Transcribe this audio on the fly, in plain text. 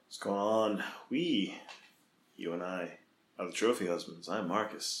What's going on? You and I, are the Trophy Husbands. I'm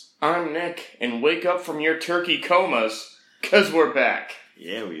Marcus. I'm Nick, and wake up from your turkey comas, 'cause we're back.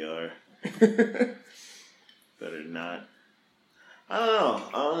 Yeah, we are. Better not. I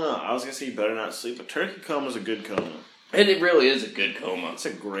don't know. I was going to say you better not sleep, but turkey coma's a good coma. It really is a good coma. It's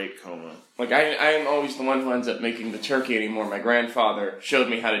a great coma. Like, I am always the one who ends up making the turkey anymore. My grandfather showed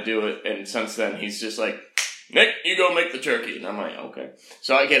me how to do it, and since then he's just like, Nick, you go make the turkey. And I'm like, okay.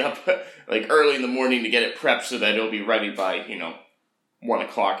 So I get up, like, early in the morning to get it prepped so that it'll be ready by, 1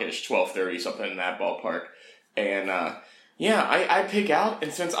 o'clock-ish, 12:30, something in that ballpark. And, I pick out,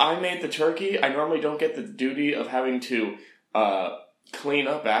 and since I made the turkey, I normally don't get the duty of having to, clean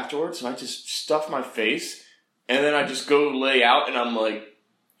up afterwards, so I just stuff my face, and then I just go lay out, and I'm like,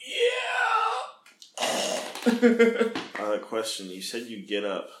 yeah! Question. You said you get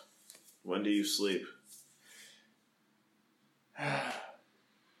up. When do you sleep?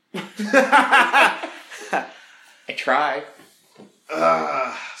 I try.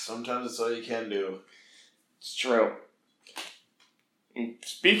 Sometimes it's all you can do. It's true. And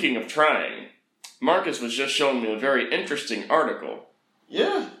speaking of trying, Marcus was just showing me a very interesting article.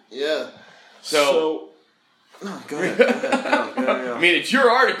 Yeah. So no, go ahead. Go. I mean, it's your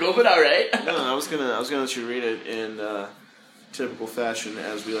article, but all right. No, I was gonna let you read it in typical fashion,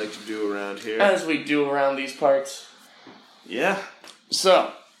 as we like to do around here. As we do around these parts. Yeah.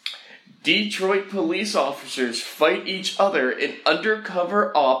 So, Detroit police officers fight each other in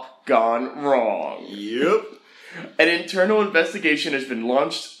undercover op gone wrong. Yep. An internal investigation has been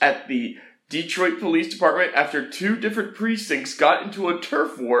launched at the Detroit Police Department after 2 different precincts got into a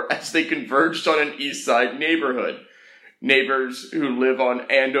turf war as they converged on an East Side neighborhood. Neighbors who live on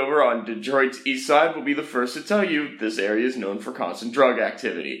Andover on Detroit's East Side will be the first to tell you this area is known for constant drug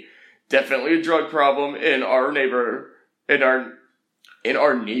activity. Definitely a drug problem in our neighbor.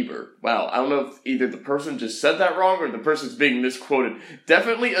 Wow, I don't know if either the person just said that wrong or the person's being misquoted.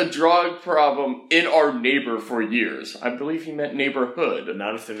 Definitely a drug problem in our neighbor for years. I believe he meant neighborhood. But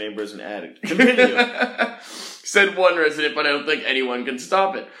not if their neighbor is an addict. Continue. Said one resident, but I don't think anyone can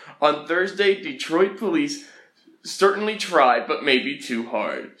stop it. On Thursday, Detroit police certainly tried, but maybe too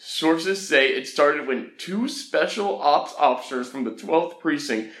hard. Sources say it started when 2 special ops officers from the 12th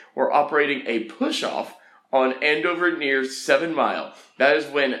precinct were operating a push-off on Andover near 7 Mile. That is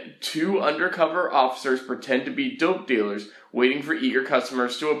when 2 undercover officers pretend to be dope dealers waiting for eager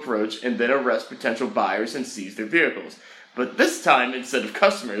customers to approach and then arrest potential buyers and seize their vehicles. But this time, instead of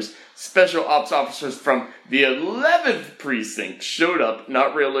customers, special ops officers from the 11th precinct showed up,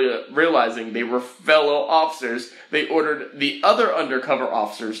 not really realizing they were fellow officers. They ordered the other undercover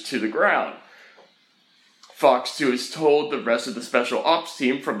officers to the ground. Fox 2 is told the rest of the special ops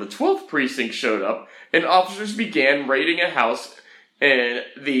team from the 12th precinct showed up, and officers began raiding a house in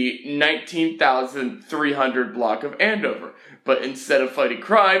the 19,300 block of Andover. But instead of fighting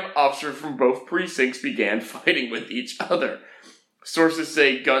crime, officers from both precincts began fighting with each other. Sources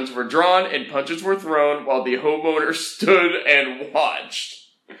say guns were drawn and punches were thrown while the homeowner stood and watched.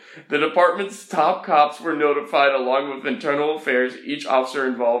 The department's top cops were notified along with internal affairs. Each officer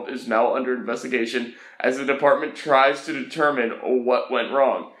involved is now under investigation as the department tries to determine what went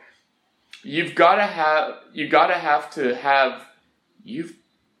wrong.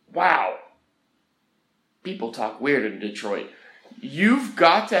 Wow. People talk weird in Detroit. You've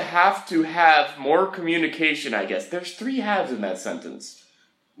got to have more communication, I guess. There's 3 halves in that sentence.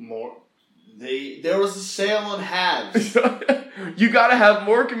 More. There was a sale on halves. You gotta have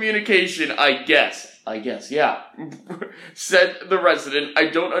more communication, I guess, yeah. Said the resident, I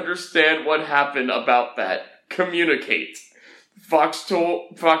don't understand what happened about that. Communicate. Fox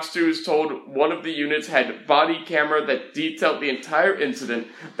 2 is told one of the units had body camera that detailed the entire incident.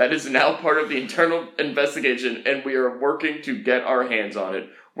 That is now part of the internal investigation, and we are working to get our hands on it.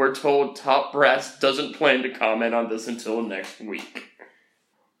 We're told top brass doesn't plan to comment on this until next week.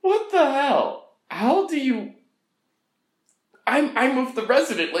 What the hell? How do you... I'm with the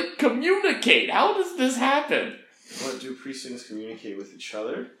resident, communicate. How does this happen? What, do precincts communicate with each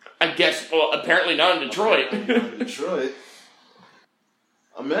other? I guess, well, apparently not in Detroit.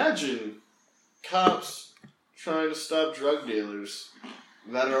 Imagine cops trying to stop drug dealers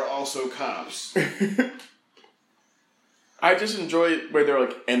that are also cops. I just enjoy where they're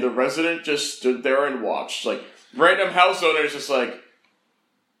like, and the resident just stood there and watched. Like, random house owners just like,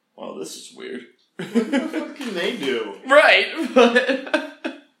 well, this is weird. What the fuck can they do? Right, but...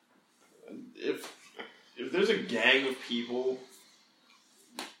 If there's a gang of people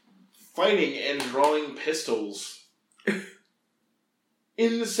fighting and drawing pistols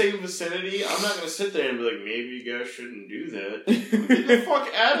in the same vicinity, I'm not going to sit there and be like, maybe you guys shouldn't do that. Get the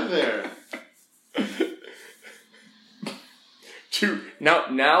fuck out of there.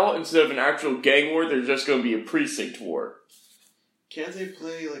 Now, instead of an actual gang war, there's just going to be a precinct war. Can't they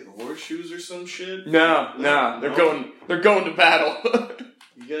play, like, horseshoes or some shit? No. They're going to battle.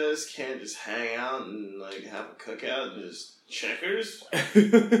 You guys can't just hang out and, like, have a cookout and just checkers?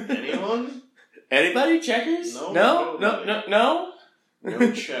 Anyone? Anybody? Checkers? No?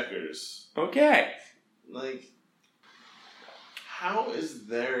 No checkers. Okay. Like, how is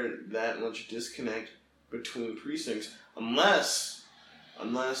there that much disconnect between precincts? Unless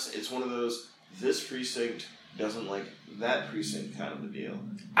it's one of those, this precinct doesn't like that precinct kind of a deal.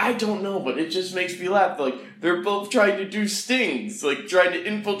 I don't know, but it just makes me laugh. Like, they're both trying to do stings, like, trying to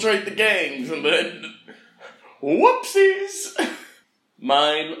infiltrate the gangs, and then... Whoopsies!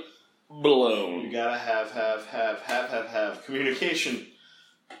 Mind blown. You gotta have communication.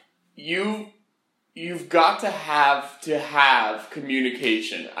 You've got to have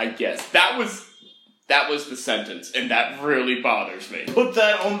communication, I guess. That was the sentence, and that really bothers me. Put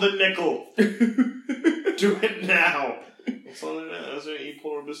that on the nickel. Do it now. What's on there now? Is there E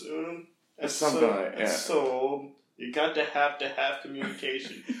pluribus unum? That's so old. You got to have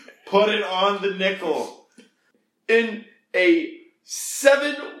communication. Put it on the nickel. In a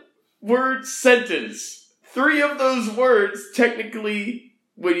 7-word sentence, 3 of those words, technically,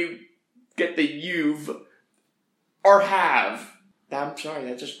 when you get the you've, or have. I'm sorry,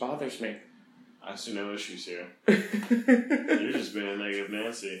 that just bothers me. I see no issues here. You're just being a negative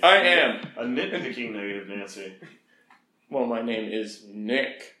Nancy. I am. A nitpicking negative Nancy. Well, my name is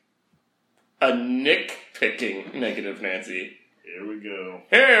Nick. A Nick-picking negative Nancy. Here we go.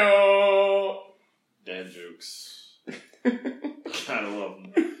 Hey-o! Dad jokes. Gotta love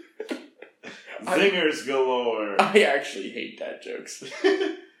them. Zingers galore. I actually hate dad jokes.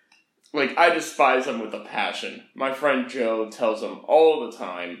 Like, I despise them with a passion. My friend Joe tells them all the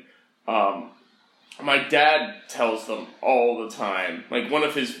time. My dad tells them all the time. Like, one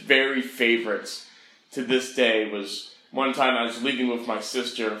of his very favorites to this day was one time I was leaving with my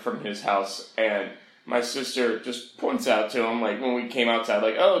sister from his house, and my sister just points out to him, like, when we came outside,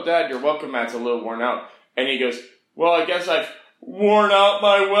 like, oh, Dad, your welcome mat's a little worn out. And he goes, well, I guess I've worn out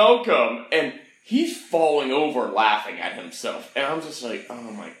my welcome. And he's falling over laughing at himself. And I'm just like,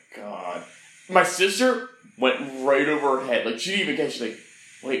 oh, my God. My sister went right over her head. Like, she didn't even catch it. She's like,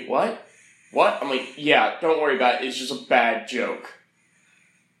 wait, what? What? I'm like, yeah, don't worry about it. It's just a bad joke.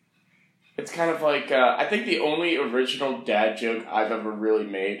 It's kind of like, I think the only original dad joke I've ever really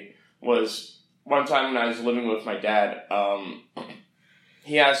made was one time when I was living with my dad.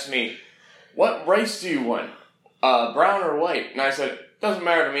 He asked me, what race do you want? Brown or white? And I said, doesn't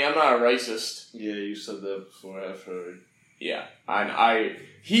matter to me, I'm not a racist. Yeah, you said that before, I've heard. Yeah, and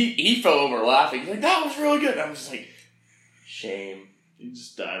he fell over laughing. He's like, that was really good. And I'm just like, shame. You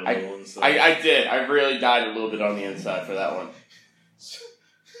just died a little inside. I did. I really died a little bit on the inside for that one.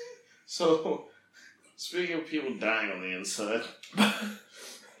 So, speaking of people dying on the inside,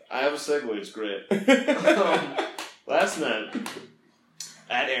 I have a segue, it's great. Last night,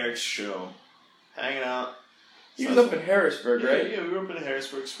 at Eric's show, hanging out. He was up in Harrisburg, right? Yeah, we were up in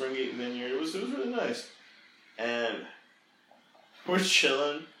Harrisburg, Springate Vineyard. It was really nice. And we're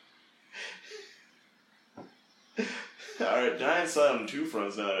chilling. Alright, dying inside on 2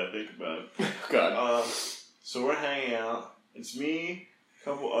 fronts now that I think about it. God. So we're hanging out. It's me, a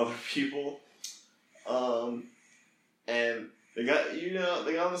couple other people. And they got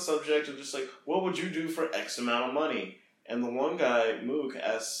on the subject of just like, what would you do for X amount of money? And the one guy, Mook,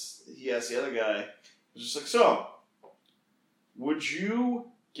 asked the other guy, was just like, so, would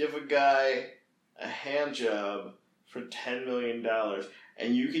you give a guy a hand job for $10 million?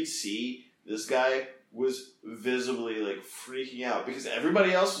 And you could see this guy was visibly, like, freaking out. Because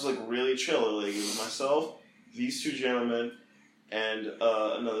everybody else was, like, really chill. Like, it was myself, these 2 gentlemen, and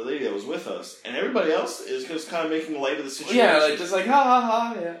another lady that was with us. And everybody else is just kind of making light of the situation. Yeah, like, just like, ha ha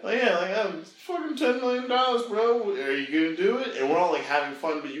ha, yeah. Like, yeah, like, oh, it's fucking $10 million, bro. Are you gonna do it? And we're all, like, having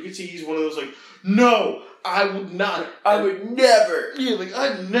fun. But you can see he's one of those, like, no, I would not. I would never. Yeah, like,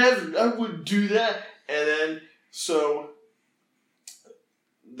 I wouldn't do that. And then, so,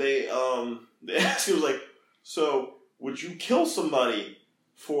 they asked him, like, so, would you kill somebody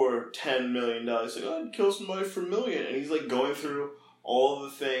for $10 million? He's like, I'd kill somebody for $1 million. And he's, like, going through all the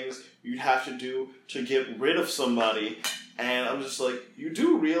things you'd have to do to get rid of somebody. And I'm just like, you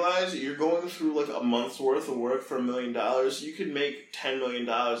do realize that you're going through, like, a month's worth of work for $1 million? You could make $10 million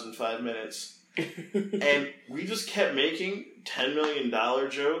in 5 minutes. And we just kept making $10 million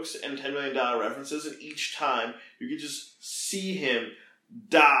jokes and $10 million references, and each time you could just see him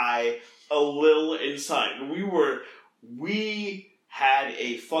die a little inside. We had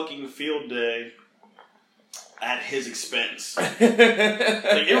a fucking field day at his expense. Like,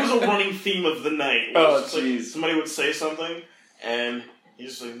 it was a running theme of the night. Oh, jeez. like, somebody would say something, and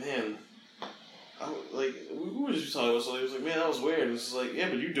he's like, man, we were just talking about something. He was like, man, that was weird. And it's like, yeah,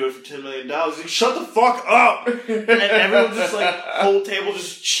 but you do it for $10 million. He's like, shut the fuck up! And everyone just, like, whole table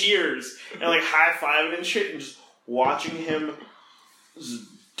just cheers and, like, high-fiving and shit, and just watching him just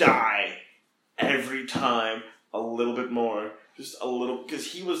die every time a little bit more. Just a little, because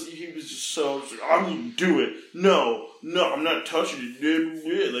he was just so, I'm gonna do it. No, I'm not touching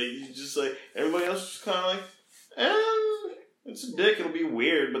it. Like, he's just like, everybody else was just kind of like, it's a dick, it'll be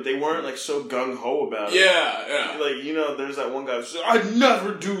weird, but they weren't, like, so gung-ho about it. Yeah. Like, you know, there's that one guy who's like, I'd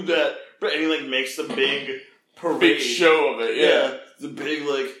never do that. And he, like, makes the big parade. Big show of it, yeah. The big,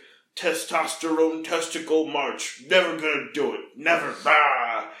 like, testosterone testicle march. Never gonna do it. Never.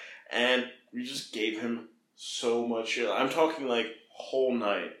 Ah. And we just gave him so much shit. I'm talking, like, whole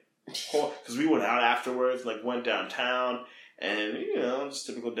night. Because we went out afterwards, like, went downtown, and, you know, just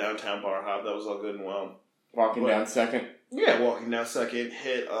typical downtown bar hop. That was all good and well. Walking down Second? Yeah, walking down Second,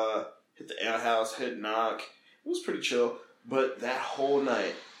 hit the ale house, hit Knock. It was pretty chill. But that whole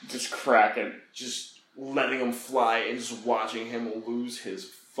night, just cracking. Just letting him fly and just watching him lose his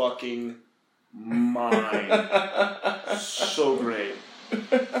fucking mind. So great.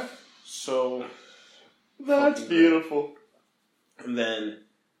 So that's beautiful. Great. And then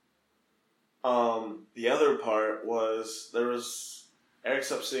the other part was Eric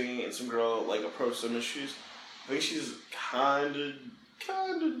stopped singing and some girl like approached some issues. I think she's kind of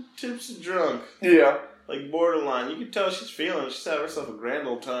tipsy drunk. Yeah. Like borderline. You can tell she's feeling it. She's having herself a grand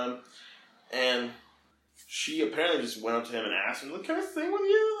old time. And she apparently just went up to him and asked him, like, can I sing with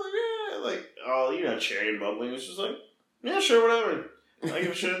you? Like, yeah. Like, oh, you know, cherry and bubbly. And she's like, yeah, sure, whatever. I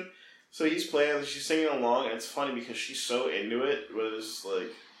give a shit. So he's playing, and she's singing along, and it's funny because she's so into it, but it's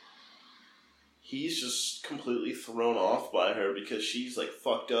like, he's just completely thrown off by her because she's, like,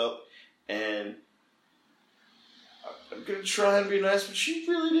 fucked up, and I'm gonna try and be nice, but she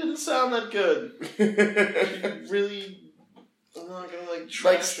really didn't sound that good. I'm not gonna, like,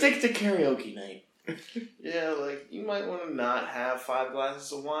 try. Like, stick to karaoke night. Yeah, like, you might want to not have 5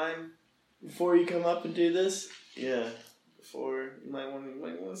 glasses of wine. Before you come up and do this? Yeah. Before, you might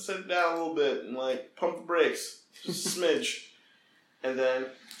want to sit down a little bit and, like, pump the brakes. Just a smidge. And then,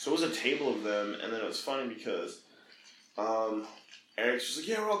 so it was a table of them, and then it was funny because Eric's just like,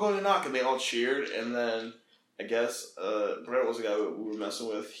 yeah, we're all going to Knock, and they all cheered, and then I guess Brett was the guy we were messing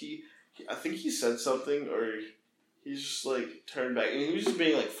with. I think he said something, or he's just, like, turned back, and he was just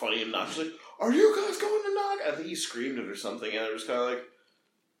being, like, funny and obnoxious, like, are you guys going to Knock? I think he screamed it or something, and it was kind of like,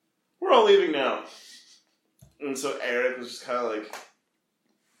 we're all leaving now. And so Eric was just kind of like,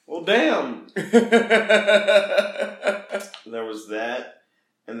 well, damn. There was that.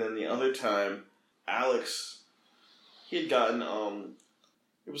 And then the other time, Alex, he had gotten,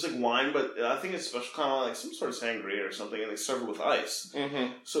 it was like wine, but I think it's special, kind of like some sort of sangria or something, and they serve it with ice.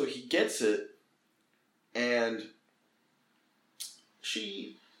 Mm-hmm. So he gets it, and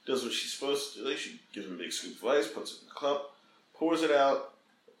she does what she's supposed to do. Like, she gives him a big scoop of ice, puts it in the cup, pours it out,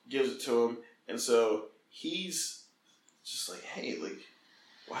 gives it to him, and so he's just like, hey, like,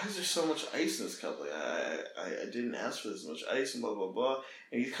 why is there so much ice in this cup? Like, I didn't ask for this much ice, and blah, blah, blah.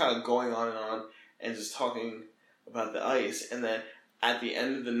 And he's kind of going on and just talking about the ice. And then at the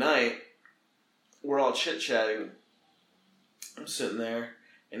end of the night, we're all chit-chatting. I'm sitting there,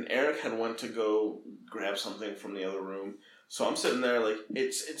 and Eric had went to go grab something from the other room. So I'm sitting there, like,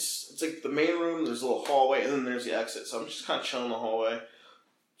 it's like the main room, there's a little hallway, and then there's the exit. So I'm just kind of chilling in the hallway,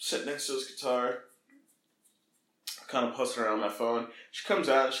 sitting next to his guitar, kind of pussing around on my phone. She comes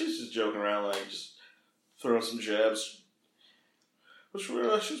out, and she's just joking around, like, just throwing some jabs. Which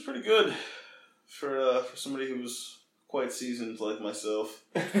were, she was pretty good for somebody who was quite seasoned like myself.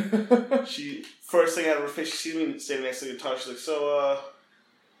 She, first thing out of her face, she sees me standing next to the guitar, she's like, so,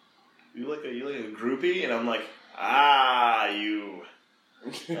 you like a groupie? And I'm like, you.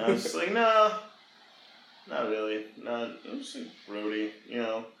 And I was just like, no, not really. I'm just like roadie, you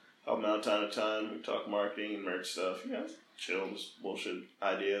know, help him out time to time. We talk marketing and merch stuff, you know, chill, just bullshit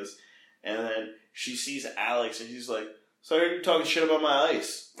ideas. And then she sees Alex and she's like, so I heard you talking shit about my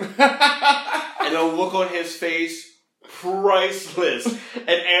ice. And the look on his face, priceless. And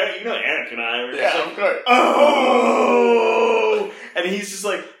Eric, you know Eric and I were just like, of course. oh! And he's just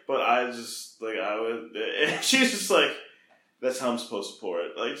like, but I just, like, I would, and she's just like, that's how I'm supposed to pour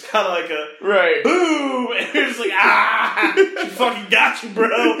it. Like, it's kind of like a, right, boom! And you're just like, she fucking got you,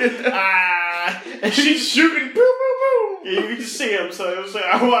 bro! And she's shooting, boom, boom, boom! Yeah, you can just see him. So it was like,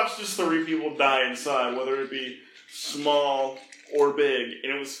 I watched just 3 people die inside, whether it be small or big,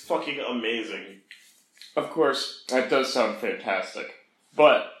 and it was fucking amazing. Of course, that does sound fantastic.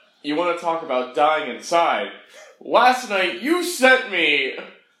 But, you want to talk about dying inside? Last night, you sent me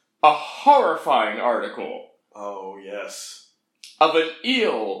a horrifying article Oh, yes. of an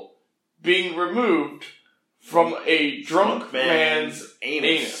eel being removed from a drunk man's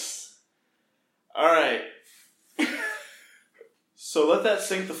anus. Alright. So let that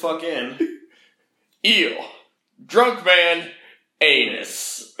sink the fuck in. Eel. Drunk man.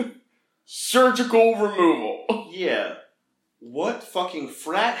 Anus. Surgical removal. Yeah. What fucking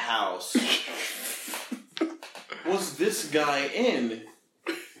frat house was this guy in?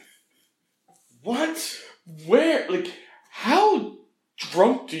 What? Where, like, how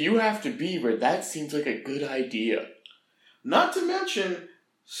drunk do you have to be where that seems like a good idea? Not to mention,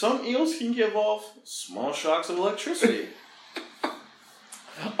 some eels can give off small shocks of electricity.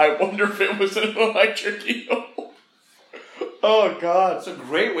 I wonder if it was an electric eel. Oh, God. That's a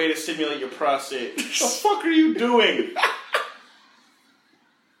great way to stimulate your prostate. What the fuck are you doing?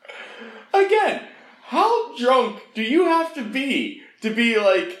 Again, how drunk do you have to be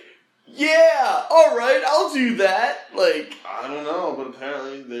like, yeah, alright, I'll do that? Like, I don't know, but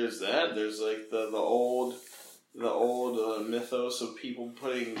apparently there's that. There's like the old mythos of people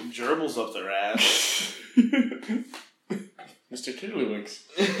putting gerbils up their ass. Mr. Tiddlywinks.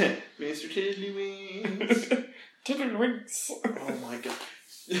 Mr. Tiddlywinks. Tiddlywinks. Oh my god.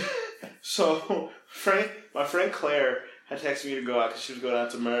 So, my friend Claire had texted me to go out because she was going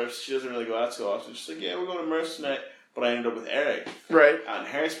out to Murph's. She doesn't really go out too often. She's like, yeah, we're going to Murph's tonight. But I ended up with Eric. Right. Out in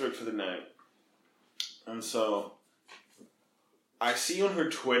Harrisburg for the night. And so, I see on her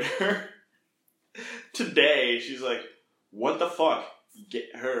Twitter today, she's like, what the fuck?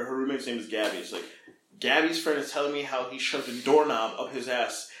 Her roommate's name is Gabby. She's like, Gabby's friend is telling me how he shoved a doorknob up his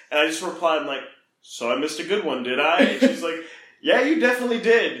ass. And I just replied, I'm like, so I missed a good one, did I? And she's like, yeah, you definitely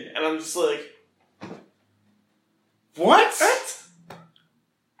did. And I'm just like, what?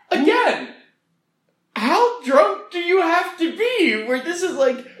 Again, how drunk do you have to be where this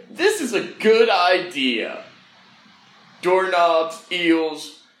is a good idea? Doorknobs,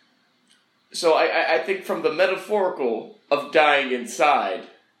 eels. So I think from the metaphorical of dying inside,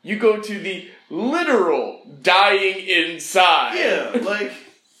 you go to the literal dying inside. Yeah, like,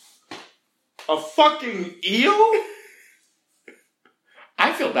 a fucking eel?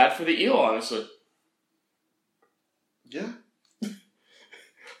 I feel bad for the eel, honestly. Yeah.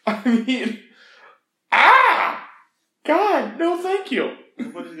 I mean, God, no thank you.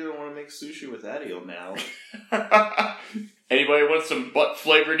 Nobody's gonna want to make sushi with that eel now. Anybody want some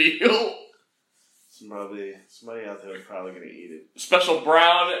butt-flavored eel? Somebody out there is probably gonna eat it. Special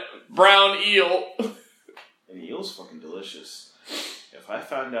brown eel. And eel's fucking delicious. If I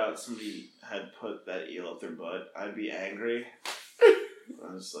found out somebody had put that eel up their butt, I'd be angry.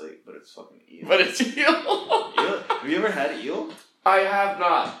 I was like, but it's fucking eel. But it's eel. Eel? Have you ever had eel? I have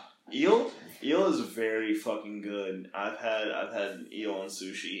not. Eel? Eel is very fucking good. I've had eel on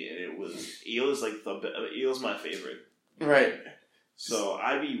sushi, and eel's my favorite. Right. So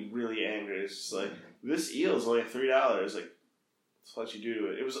I'd be really angry. It's just like, this eel is only $3. Like, that's what you do to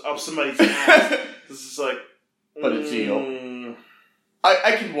it. It was up somebody's ass. This is like, but it's eel.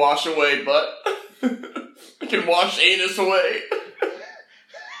 I can wash away butt. I can wash anus away.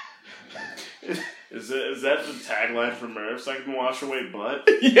 Is that the tagline for Murph's? I can wash away butt?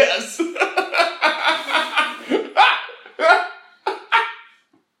 Yes.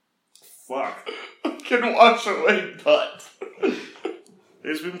 Fuck. I can wash away butt.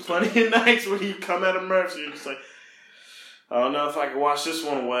 There's been plenty of nights when you come out of Murph's and you're just like, I don't know if I can wash this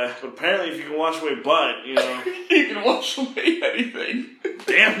one away, but apparently if you can wash away butt, you know. You can wash away anything.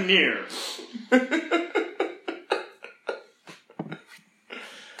 Damn near.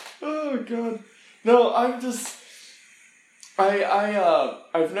 Oh, God. No, I've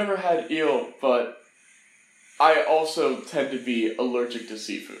never had eel, but I also tend to be allergic to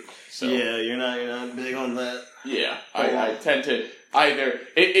seafood. So Yeah, you're not big on that. yeah, I tend to either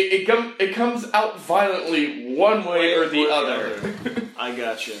it comes out violently one way or the other. I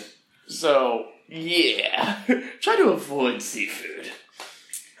gotcha. So yeah, try to avoid seafood.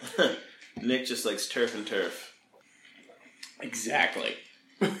 Nick just likes turf and turf. Exactly.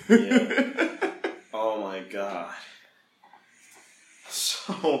 Yeah. Oh my god.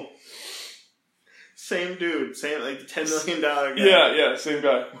 So, same dude, same like the $10 million guy. Yeah, same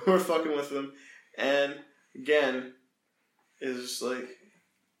guy. We're fucking with him, and again, it's just like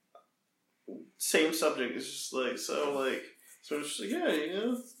same subject. It's just like so it's just like, yeah, you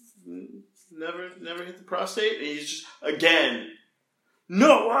know, Never hit the prostate? And he's just, again,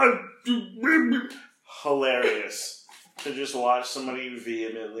 no, hilarious to just watch somebody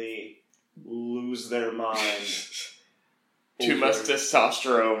vehemently lose their mind. Too much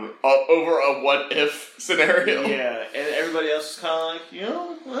testosterone over a what-if scenario. Yeah, and everybody else is kind of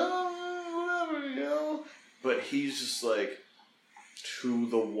like, well, whatever. But he's just like, to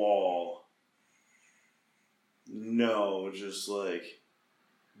the wall. No, just like,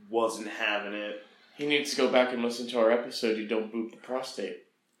 wasn't having it. He needs to go back and listen to our episode, You Don't Boop the Prostate.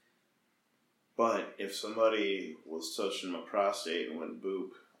 But if somebody was touching my prostate and went boop,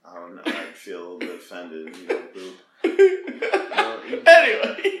 I don't know, I'd feel a little bit offended. You don't boop.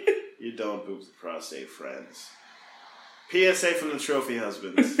 Anyway. You don't boop the prostate, friends. PSA from the trophy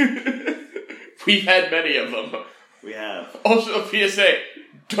husbands. We've had many of them. We have. Also, PSA,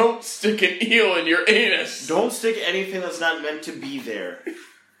 don't stick an eel in your anus. Don't stick anything that's not meant to be there.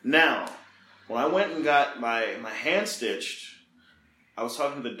 Now, when I went and got my hand stitched, I was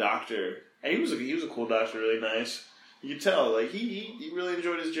talking to the doctor, and he was a cool doctor, really nice. You could tell, like, he really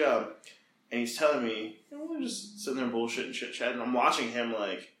enjoyed his job. And he's telling me, we're just sitting there bullshitting, chit-chatting. I'm watching him,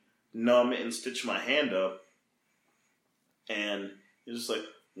 like, numb and stitch my hand up. And he's just like,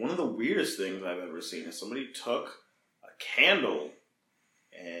 one of the weirdest things I've ever seen is somebody took a candle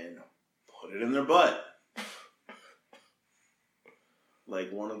and put it in their butt.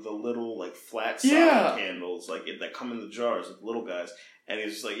 Like one of the little, like, flat side candles, like, that come in the jars, with little guys. And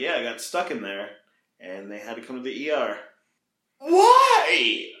he's just like, yeah, I got stuck in there. And they had to come to the ER.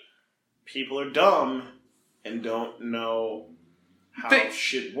 Why? People are dumb and don't know how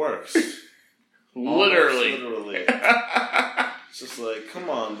shit works. Literally. It's just like, come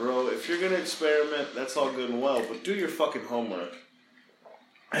on, bro. If you're gonna experiment, that's all good and well, but do your fucking homework.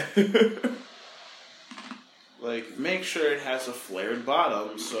 Like, make sure it has a flared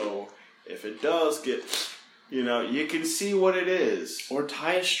bottom, so if it does get, you can see what it is. Or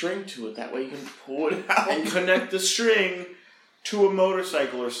tie a string to it, that way you can pull it out. And connect the string to a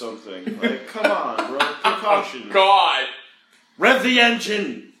motorcycle or something. Like, come on, bro. Precaution. Oh, God. Rev the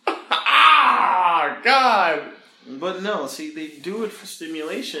engine! God. But no, see, they do it for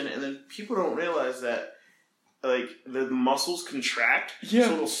stimulation, and then people don't realize that, like, the muscles contract, so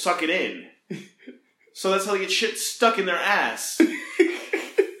it'll suck it in. So that's how they get shit stuck in their ass. I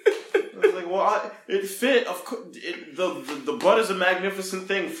was like, well, it fit. Of course, the butt is a magnificent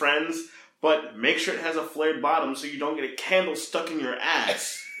thing, friends. But make sure it has a flared bottom so you don't get a candle stuck in your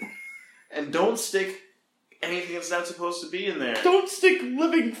ass. And don't stick anything that's not supposed to be in there. Don't stick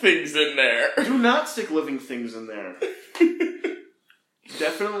living things in there. Do not stick living things in there.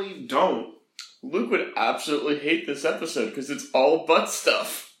 Definitely don't. Luke would absolutely hate this episode because it's all butt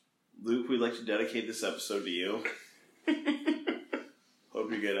stuff. Luke, we'd like to dedicate this episode to you.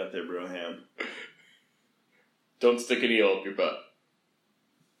 Hope you're good out there, Broham. Don't stick an eel up your butt.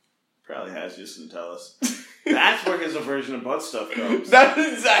 Probably has, just didn't tell us. That's where his aversion of butt stuff comes. That's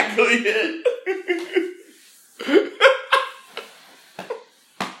exactly it.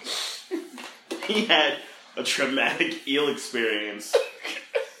 He had a traumatic eel experience.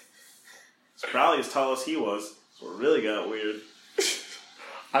 It's probably as tall as he was, so it really got weird.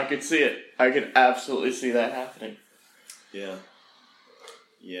 I could see it. I could absolutely see that happening. Yeah.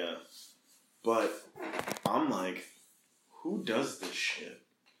 Yeah. But I'm like, who does this shit?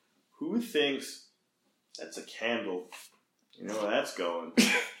 Who thinks that's a candle? You know where that's going.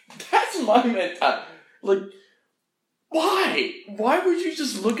 That's my mentality. Like, why? Why would you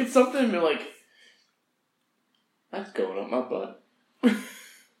just look at something and be like, that's going up my butt?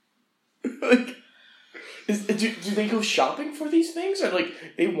 Like, do they go shopping for these things? Or, like,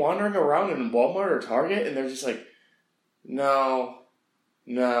 they wandering around in Walmart or Target and they're just like, no.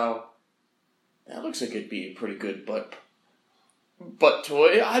 That looks like it'd be a pretty good butt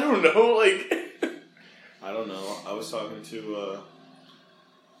toy. I don't know, like... I don't know. I was talking to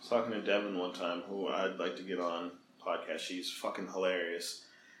Devin one time, who I'd like to get on podcast. She's fucking hilarious.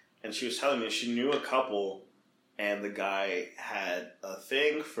 And she was telling me she knew a couple, and the guy had a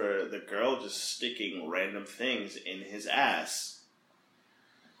thing for the girl just sticking random things in his ass.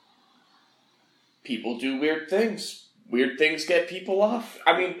 People do weird things. Weird things get people off.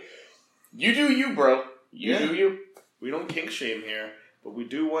 I mean, you do you, bro. You do you. We don't kink shame here, but we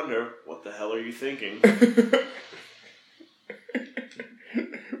do wonder, what the hell are you thinking?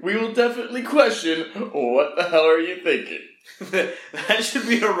 We will definitely question, what the hell are you thinking? That should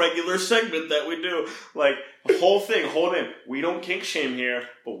be a regular segment that we do. Like, the whole thing, hold in. We don't kink shame here,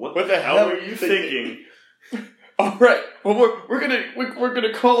 but what the hell are you thinking? All right. Well, we're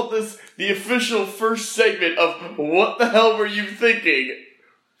gonna call this the official first segment of What the Hell Were You Thinking?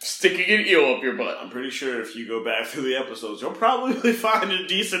 Sticking an eel up your butt. I'm pretty sure if you go back through the episodes, you'll probably find a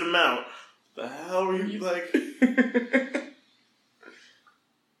decent amount. The hell were you like?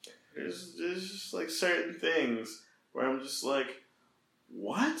 There's just like certain things where I'm just like,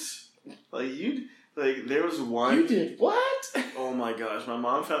 what? There was one. You did what? Oh my gosh, my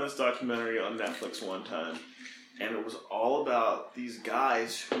mom found this documentary on Netflix one time, and it was all about these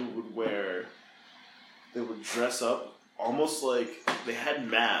guys who would dress up almost like they had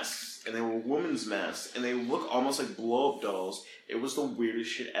masks, and they were women's masks, and they look almost like blow-up dolls. It was the weirdest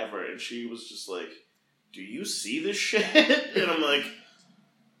shit ever, and she was just like, do you see this shit? And I'm like,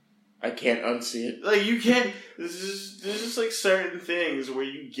 I can't unsee it. like, you can't, there's just like certain things where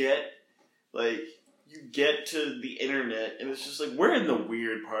you get to the internet, and it's just like, we're in the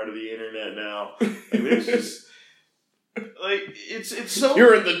weird part of the internet now. Like, there's just, like, it's so...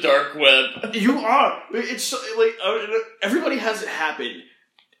 You're in the dark web. You are. But it's so, like, everybody has it happen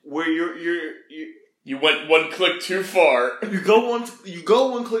where You went one click too far. you go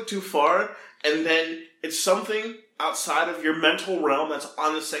one click too far, and then it's something outside of your mental realm that's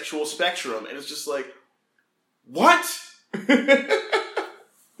on the sexual spectrum, and it's just like, what?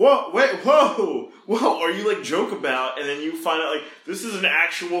 Whoa, wait, whoa, or you like joke about, and then you find out like, this is an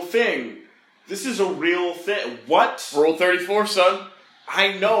actual thing. This is a real thing. What? Rule 34, son.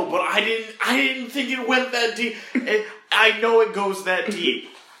 I know, but I didn't think it went that deep. I know it goes that deep.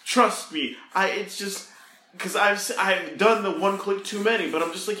 Trust me. It's just, because I've done the one click too many, but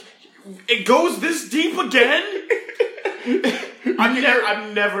I'm just like, it goes this deep again?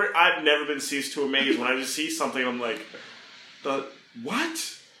 I've never been ceased to amaze when I just see something. I'm like,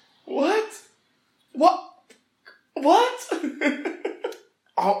 what?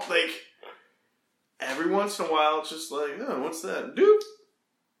 Oh, like, every once in a while, it's just like, oh, what's that? Doop.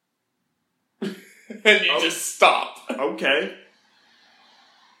 And you just stop. Okay.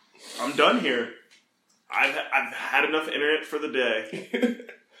 I'm done here. I've had enough internet for the day.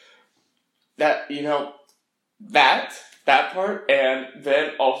 That part, and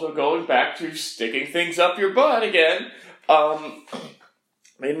then also going back to sticking things up your butt again,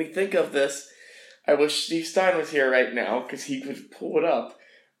 made me think of this. I wish Steve Stein was here right now, because he could pull it up.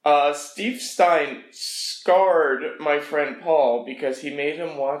 Steve Stein scarred my friend Paul because he made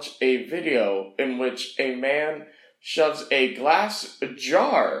him watch a video in which a man shoves a glass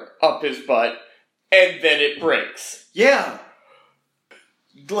jar up his butt, and then it breaks. Yeah.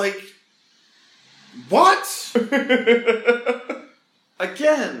 Like, what?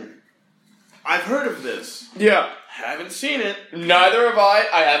 Again, I've heard of this. Yeah. Haven't seen it. Neither have I.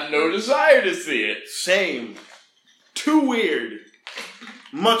 I have no desire to see it. Same. Too weird.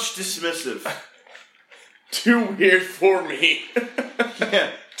 Much dismissive. Too weird for me.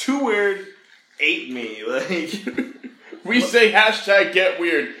 Yeah, too weird ate me. Like, we say hashtag get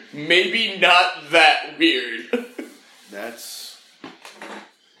weird. Maybe not that weird. That's...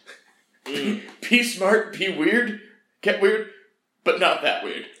 Be smart, be weird, get weird, but not that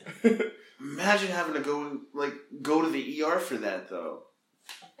weird. Imagine having to go to the ER for that, though.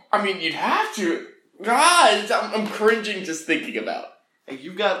 I mean, you'd have to. God, I'm cringing just thinking about. Like,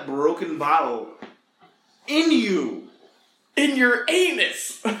 you've got broken bottle in you. In your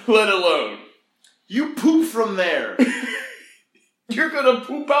anus, let alone. You poop from there. You're gonna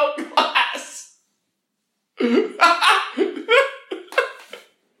poop out glass.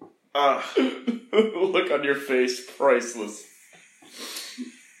 Look on your face, priceless.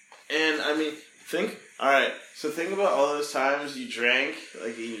 And, I mean, think about all those times you drank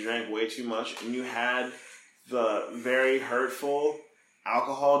way too much, and you had the very hurtful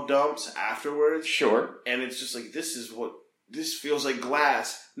alcohol dumps afterwards. Sure. And it's just like, this feels like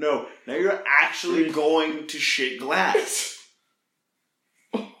glass. No, now you're actually going to shit glass.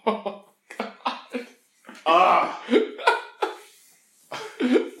 Oh, God.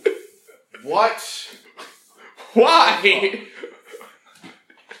 What? Why?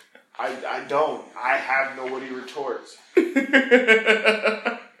 I don't. I have no witty retorts.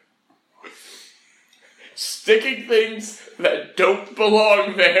 Sticking things that don't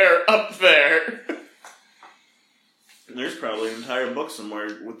belong there up there. There's probably an entire book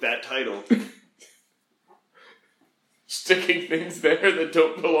somewhere with that title. Sticking things there that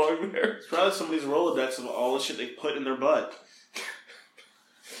don't belong there. It's probably somebody's Rolodex of all the shit they put in their butt.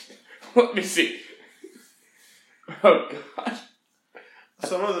 Let me see. Oh, God.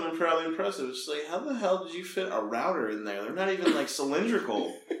 Some of them are probably impressive. It's like, how the hell did you fit a router in there? They're not even, like,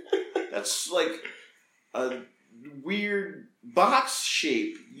 cylindrical. That's, like, a weird box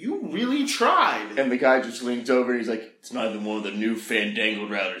shape. You really tried. And the guy just leans over and he's like, it's not even one of the new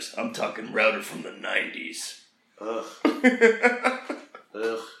fandangled routers. I'm talking router from the 90s. Ugh.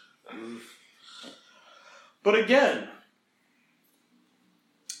 Ugh. But again,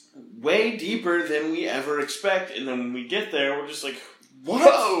 way deeper than we ever expect, and then when we get there, we're just like, what?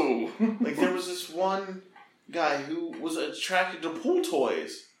 Whoa! Like, there was this one guy who was attracted to pool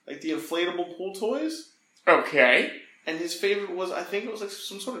toys. Like, the inflatable pool toys. Okay. And his favorite was, I think it was like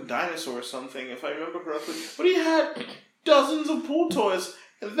some sort of dinosaur or something, if I remember correctly. But he had dozens of pool toys,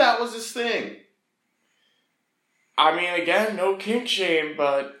 and that was his thing. I mean, again, no kink shame,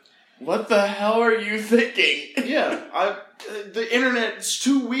 but what the hell are you thinking? Yeah, the internet's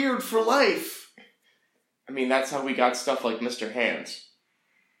too weird for life. I mean, that's how we got stuff like Mr. Hands.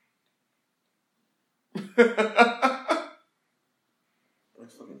 Like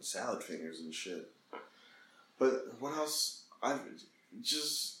fucking salad fingers and shit. But what else?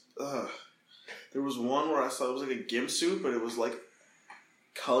 There was one where I saw it was like a gimp suit, but it was like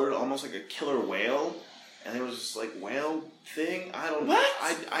colored almost like a killer whale. And it was just like whale thing. I don't. What?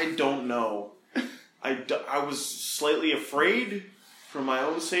 I don't know. I was slightly afraid for my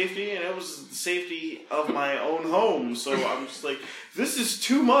own safety, and it was the safety of my own home. So I'm just like, this is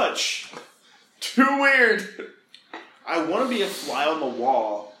too much. Too weird. I want to be a fly on the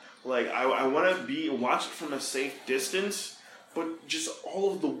wall. Like I want to watch it from a safe distance, but just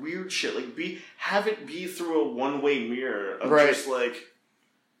all of the weird shit. Like have it be through a one-way mirror of right. Just like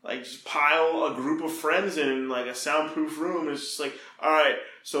just pile a group of friends in like a soundproof room. It's just like, all right,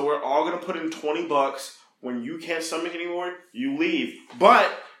 so we're all gonna put in $20. When you can't stomach anymore, you leave,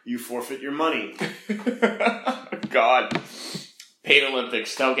 but you forfeit your money. God, Pain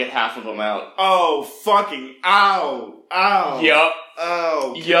Olympics. They'll get half of them out. Oh fucking ow! Yup.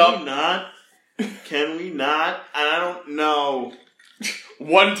 Oh, yup. We not? Can we not? I don't know.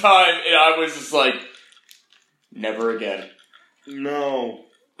 One time, and I was just like, never again. No.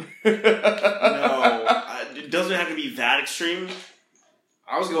 No. It doesn't have to be that extreme.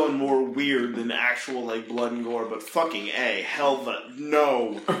 I was going more weird than actual, like, blood and gore, but fucking A. Hell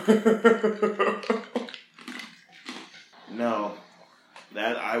no. No.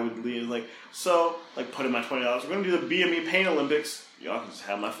 That I would leave, like, so, like, put in my $20. We're going to do the BME Pain Olympics. Y'all can just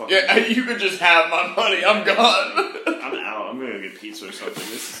have my fucking money. You could just have my money. I'm gone. I'm out. I'm going to get pizza or something.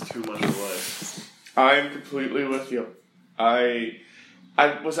 This is too much of life. I am completely with you. I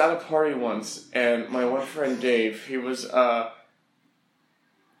was at a party once, and my one friend Dave, he was,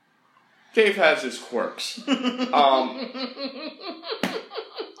 Dave has his quirks.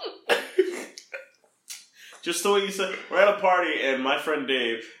 Just the way you said, we're at a party, and my friend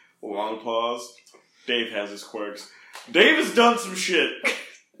Dave, long pause, Dave has his quirks. Dave has done some shit.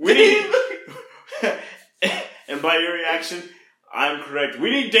 We need, and by your reaction, I'm correct. We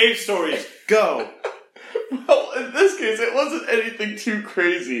need Dave stories. Go. Well, in this case, it wasn't anything too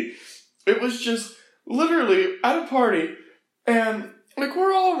crazy. It was just literally at a party, and like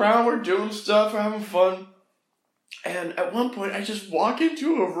we're all around, we're doing stuff, we're having fun. And at one point, I just walk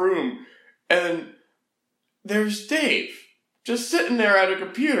into a room, and there's Dave just sitting there at a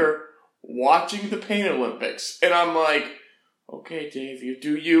computer watching the Pain Olympics. And I'm like, okay, Dave, you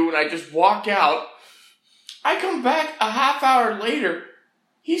do you. And I just walk out. I come back a half hour later.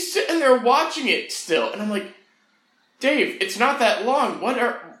 He's sitting there watching it still. And I'm like, Dave, it's not that long.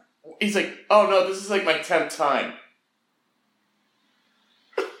 He's like, oh no, this is like my 10th time.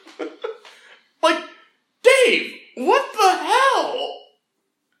 Like, Dave, what the hell?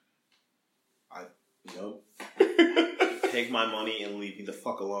 Nope. Take my money and leave me the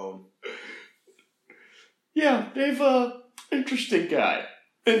fuck alone. Yeah, Dave, interesting guy.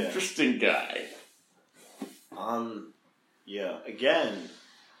 Interesting guy. Yeah, again,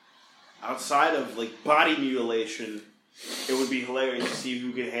 outside of, like, body mutilation, it would be hilarious to see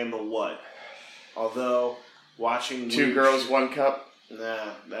who could handle what. Although, watching... Two girls, one cup?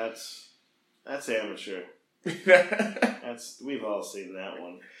 Nah, that's amateur. We've all seen that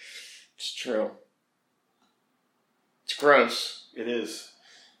one. It's true. It's gross. It is.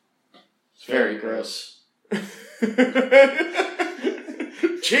 It's very gross.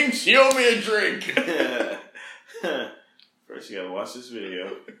 Jinx, you owe me a drink. First you gotta watch this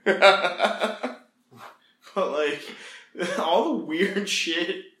video. But like, all the weird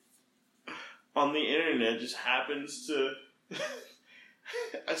shit on the internet just happens to...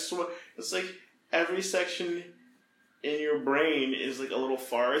 I swear, it's like every section in your brain is like a little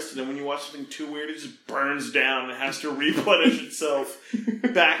forest, and then when you watch something too weird, it just burns down and has to replenish itself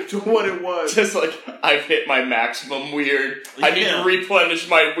back to what it was. Just like, I've hit my maximum weird. I need to replenish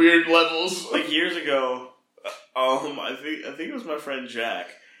my weird levels. Like years ago, I think it was my friend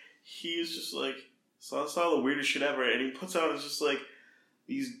Jack. He was just like, saw the weirdest shit ever, and he puts out just like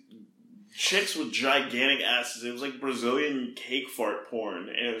these chicks with gigantic asses. It was like Brazilian cake fart porn.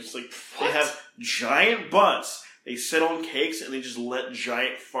 And it was like, they have giant butts. They sit on cakes and they just let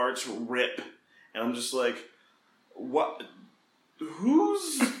giant farts rip. And I'm just like, what?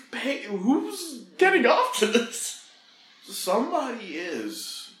 Who's getting off to this? Somebody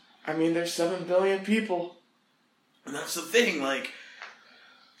is. I mean, there's 7 billion people. And that's the thing, like,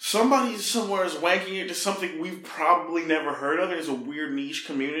 somebody somewhere is wanking it to something we've probably never heard of. There's a weird niche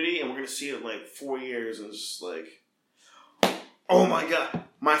community, and we're going to see it in like 4 years, and it's just like, oh my god.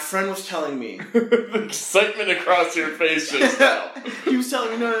 My friend was telling me. The excitement across your face just now. He was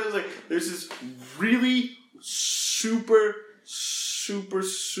telling me, no, it was like, there's this really super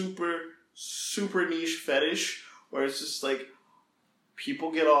niche fetish where it's just like,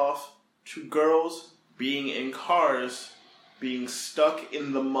 people get off to girls being in cars, being stuck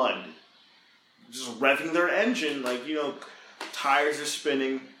in the mud, just revving their engine, like, you know, tires are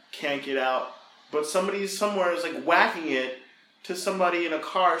spinning, can't get out, but somebody somewhere is like whacking it to somebody in a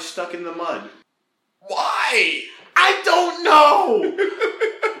car stuck in the mud. Why? I don't know!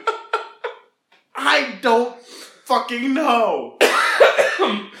 I don't fucking know!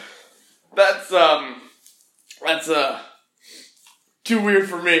 That's too weird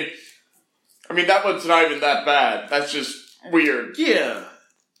for me. I mean, that one's not even that bad. That's just weird. Yeah.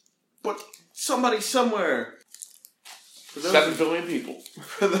 But somebody somewhere. 7 billion people.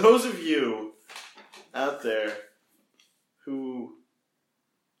 For those of you out there who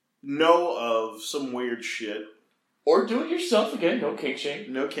know of some weird shit. Or do it yourself again, no kink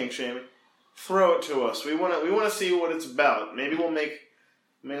shame. No kink shaming. Throw it to us. We wanna see what it's about. Maybe we'll make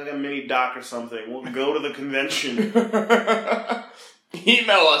like a mini doc or something. We'll go to the convention.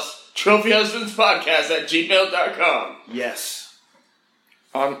 Email us, trophyhusbandspodcast@gmail.com. Yes.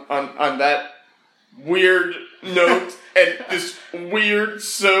 On that weird note and this weird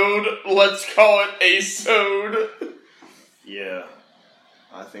sode, let's call it a sode. Yeah.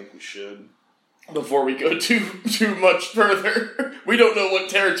 I think we should. Before we go too much further, we don't know what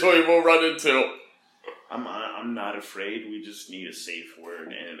territory we'll run into. I'm not afraid. We just need a safe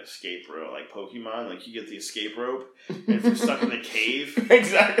word and an escape rope. Like Pokemon, like you get the escape rope, and if you're stuck in a cave,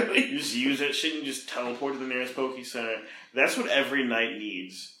 exactly, you just use that shit and just teleport to the nearest Poke Center. That's what every night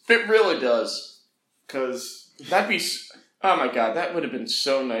needs. It really does. Because that'd be... Oh my god, that would have been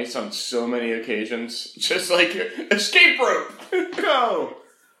so nice on so many occasions. Just like, escape rope! Go!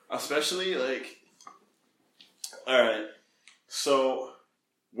 Especially, like... Alright. So,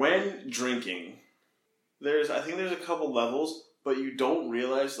 when drinking, I think there's a couple levels, but you don't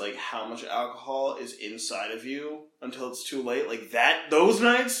realize, like, how much alcohol is inside of you until it's too late. Like, those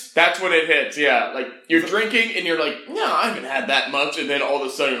nights? That's when it hits, yeah. Like, you're drinking, and you're like, no, I haven't had that much, and then all of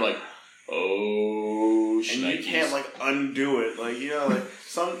a sudden you're like, oh, shnikes. And you can't, like, undo it. Like, you know, like,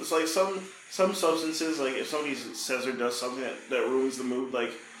 some substances, like, if somebody says or does something that ruins the mood,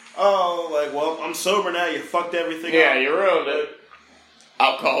 like, oh, like, well, I'm sober now, you fucked everything up. Yeah, you ruined it.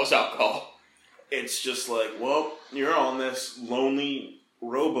 Alcohol is alcohol. It's just like, well, you're on this lonely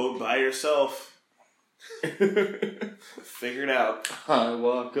rowboat by yourself. Figure it out. I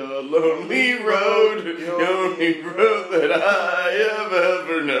walk a lonely road, the only road that I have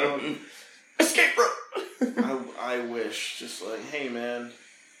ever known. Escape rope! I wish. Just like, hey, man.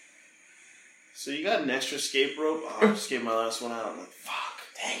 So you got an extra escape rope? Oh, I just gave my last one out. I'm like, fuck.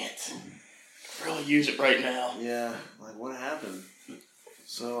 Dang it. Could really use it right now. Yeah. Like, what happened?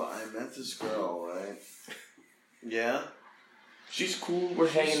 So, I met this girl, right? Yeah? She's cool, we're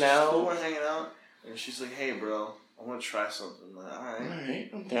hanging out. Cool, we're hanging out. And she's like, hey, bro, I want to try something. I'm like, alright.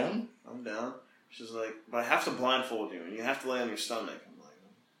 Alright, I'm down. I'm down. She's like, but I have to blindfold you, and you have to lay on your stomach. I'm like,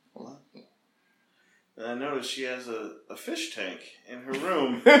 what? And I noticed she has a fish tank in her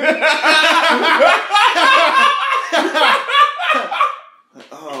room.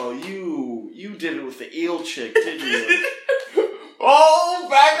 Oh, you did it with the eel chick, didn't you? Oh,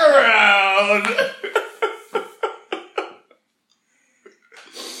 back around!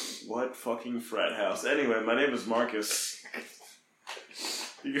 What fucking frat house? Anyway, my name is Marcus.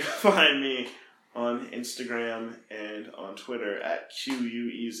 You can find me on Instagram and on Twitter at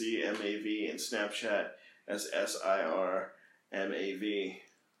QUEZMAV and Snapchat as SIRMAV.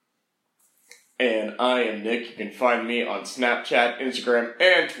 And I am Nick. You can find me on Snapchat, Instagram,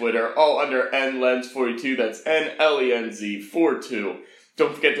 and Twitter, all under NLenz42. That's NLENZ42.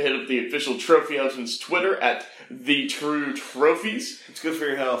 Don't forget to hit up the official Trophy Husbands Twitter at TheTrueTrophies. It's good for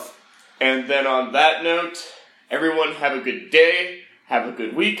your health. And then on that note, everyone have a good day, have a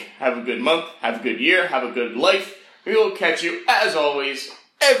good week, have a good month, have a good year, have a good life. We will catch you, as always,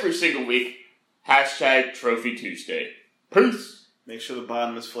 every single week. #Trophy Tuesday. Peace. Make sure the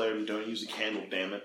bottom is flared and don't use a candle, damn it.